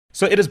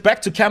So it is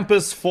back to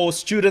campus for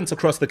students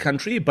across the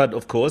country, but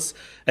of course,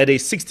 at a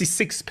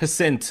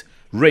 66%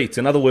 rate.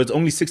 In other words,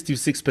 only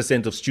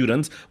 66% of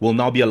students will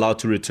now be allowed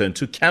to return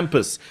to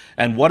campus.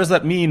 And what does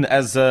that mean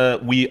as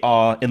we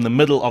are in the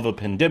middle of a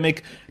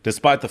pandemic?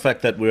 Despite the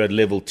fact that we're at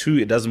level 2,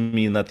 it doesn't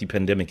mean that the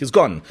pandemic is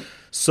gone.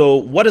 So,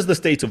 what is the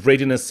state of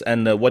readiness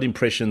and what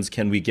impressions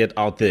can we get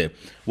out there?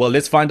 Well,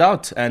 let's find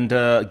out and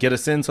get a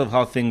sense of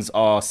how things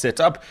are set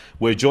up.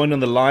 We're joined on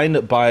the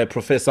line by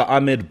Professor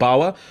Ahmed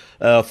Bawa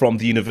from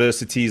the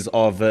Universities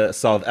of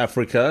South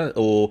Africa,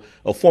 or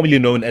formerly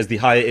known as the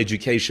Higher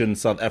Education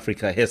South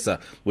Africa, HESA,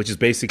 which is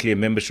basically a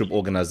membership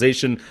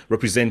organization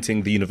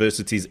representing the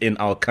universities in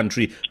our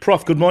country.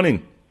 Prof, good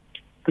morning.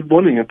 Good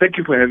morning, and thank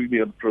you for having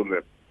me on the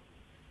program.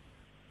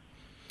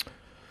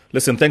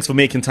 Listen, thanks for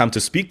making time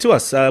to speak to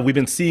us. We've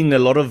been seeing a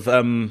lot of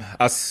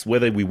us,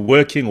 whether we're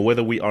working or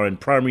whether we are in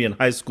primary and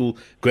high school,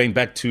 going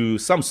back to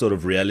some sort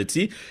of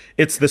reality.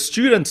 It's the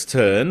students'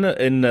 turn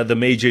in the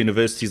major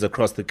universities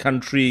across the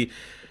country.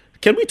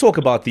 Can we talk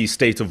about the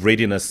state of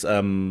readiness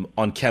on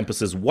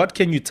campuses? What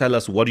can you tell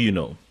us? What do you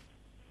know?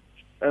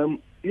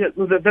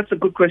 That's a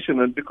good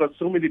question, and because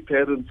so many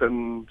parents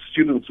and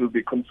students will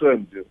be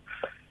concerned.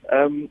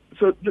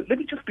 So let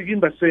me just begin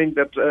by saying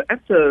that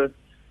at the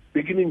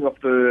beginning of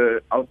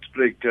the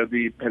outbreak,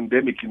 the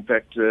pandemic, in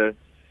fact, a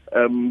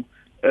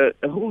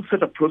whole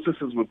set of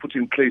processes were put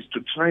in place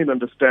to try and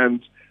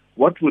understand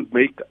what would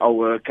make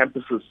our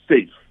campuses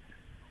safe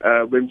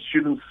when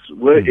students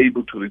were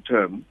able to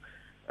return.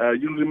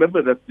 You'll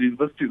remember that the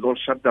universities all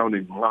shut down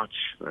in March,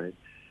 right?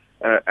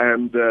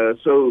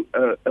 So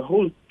a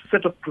whole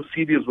set of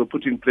procedures were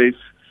put in place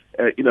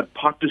in a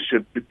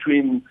partnership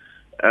between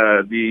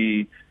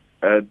the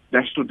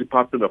National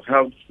Department of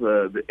Health,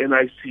 the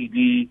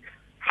NICD,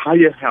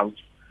 Higher Health,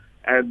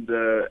 and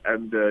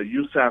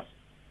USAF,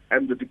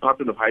 and the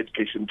Department of Higher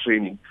Education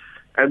Training.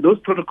 And those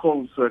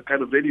protocols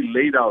kind of really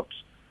laid out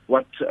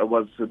what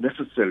was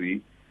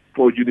necessary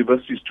for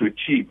universities to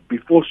achieve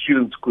before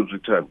students could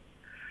return.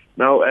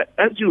 Now,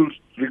 as you'll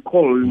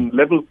recall, in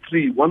level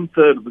 3,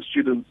 one-third of the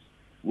students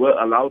were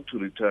allowed to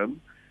return,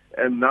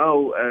 and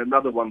now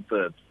another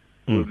one-third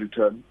will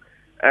return.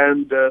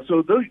 And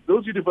so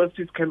those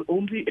universities can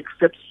only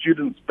accept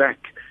students back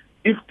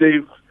if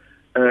they've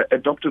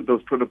adopted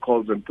those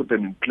protocols and put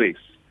them in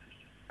place.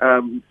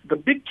 The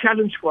big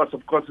challenge for us,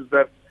 of course, is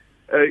that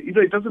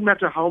it doesn't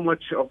matter how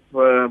much of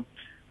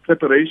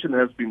preparation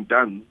has been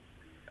done.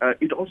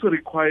 It also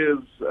requires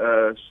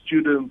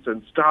students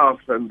and staff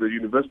and the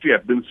university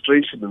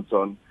administration and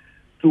so on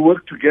to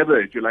work together,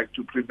 if you like,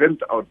 to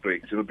prevent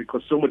outbreaks.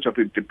 Because so much of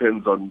it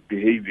depends on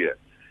behavior.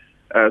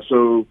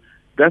 So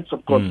that's,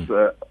 of course,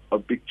 a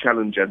big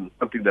challenge and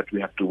something that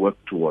we have to work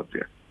towards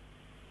here.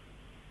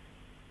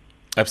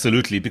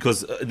 Absolutely,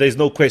 because there's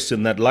no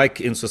question that,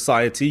 like in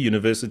society,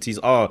 universities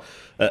are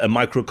a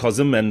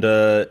microcosm, and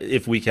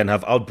if we can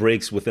have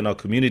outbreaks within our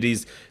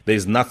communities,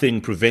 there's nothing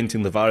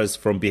preventing the virus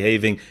from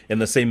behaving in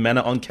the same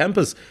manner on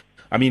campus.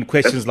 I mean,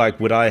 questions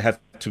like, would I have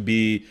to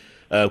be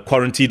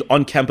quarantined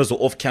on campus or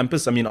off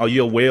campus? I mean, are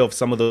you aware of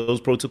some of those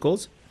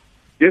protocols?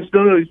 Yes,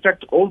 no. In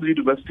fact, all the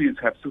universities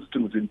have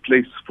systems in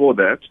place for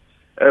that.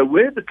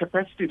 Where the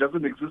capacity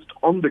doesn't exist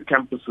on the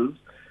campuses,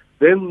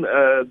 then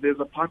there's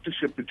a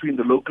partnership between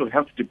the local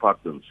health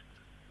departments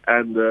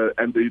and the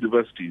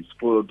universities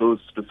for those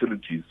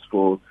facilities,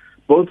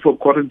 both for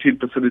quarantine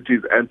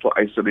facilities and for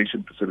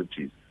isolation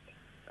facilities.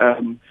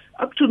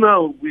 Up to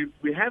now,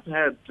 we have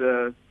had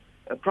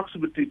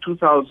approximately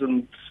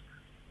 2,000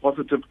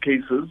 positive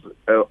cases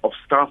of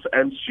staff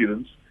and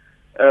students,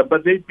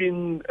 but they've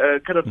been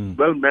kind of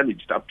well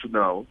managed up to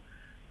now.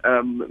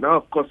 Now,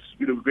 of course,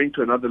 we're going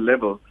to another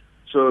level,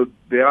 so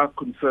there are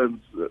concerns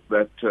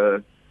that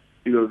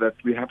that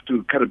we have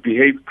to kind of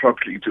behave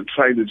properly to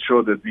try and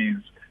ensure that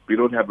we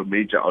don't have a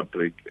major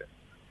outbreak.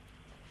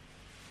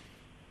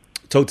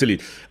 Totally.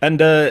 And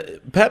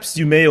perhaps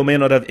you may or may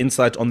not have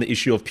insight on the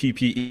issue of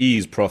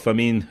PPEs, Prof. I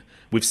mean,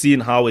 we've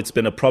seen how it's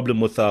been a problem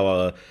with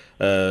our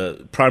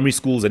primary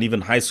schools and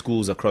even high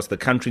schools across the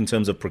country in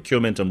terms of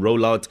procurement and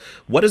rollout.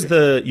 What is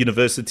the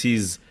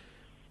universities,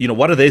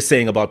 what are they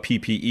saying about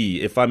PPE?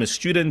 If I'm a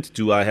student,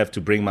 do I have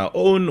to bring my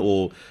own,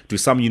 or do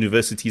some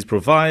universities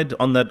provide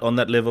on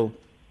that level?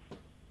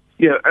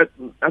 Yeah,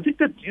 I think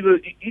that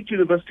each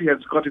university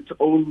has got its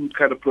own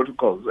kind of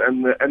protocols,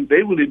 and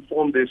they will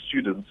inform their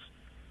students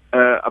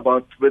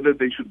about whether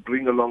they should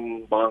bring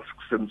along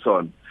masks and so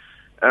on.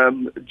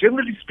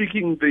 Generally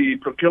speaking, the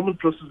procurement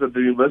process at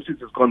the universities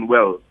has gone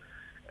well,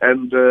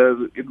 and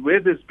where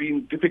there's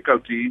been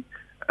difficulty,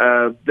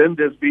 then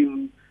there's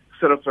been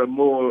sort of a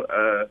more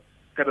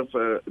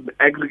an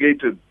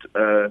aggregated,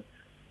 an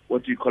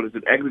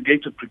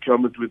aggregated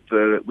procurement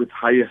with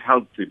higher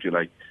health, if you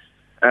like.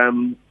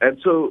 And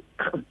so,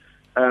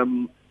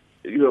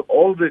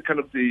 all the kind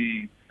of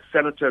the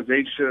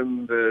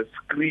sanitization, the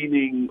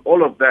screening,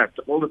 all of that,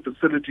 all the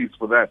facilities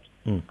for that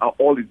are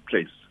all in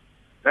place.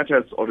 That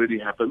has already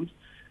happened.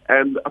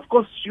 And of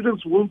course,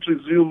 students won't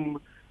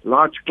resume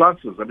large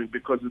classes. I mean,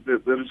 because the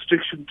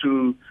restriction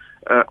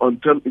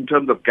in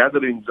terms of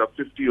gatherings of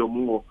 50 or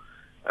more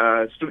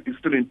is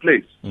still in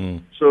place.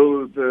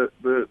 So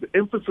the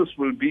emphasis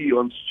will be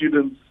on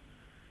students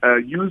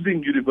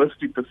using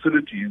university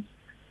facilities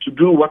to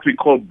do what we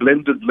call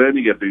blended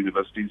learning at the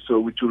university, so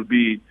which will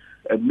be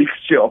a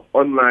mixture of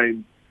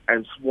online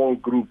and small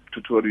group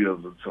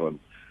tutorials and so on.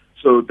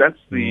 So that's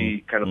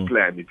the kind of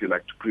plan, if you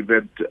like, to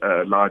prevent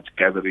large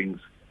gatherings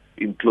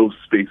in closed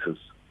spaces.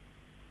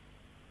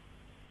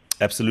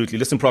 Absolutely.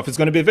 Listen, Prof, it's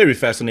going to be a very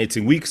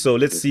fascinating week. So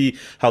let's see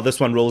how this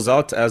one rolls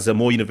out as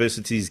more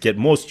universities get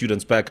more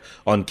students back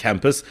on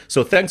campus.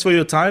 So thanks for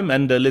your time,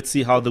 and let's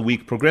see how the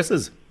week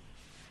progresses.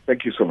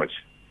 Thank you so much.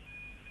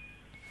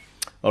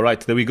 All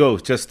right, there we go.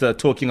 Just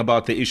talking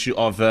about the issue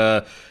of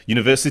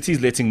universities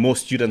letting more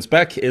students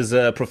back is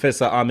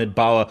Professor Ahmed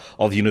Bawa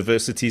of the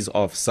Universities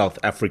of South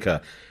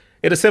Africa.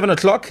 It is 7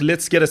 o'clock.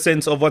 Let's get a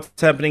sense of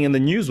what's happening in the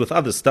news with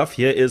other stuff.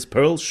 Here is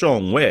Pearl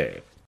Shongwe.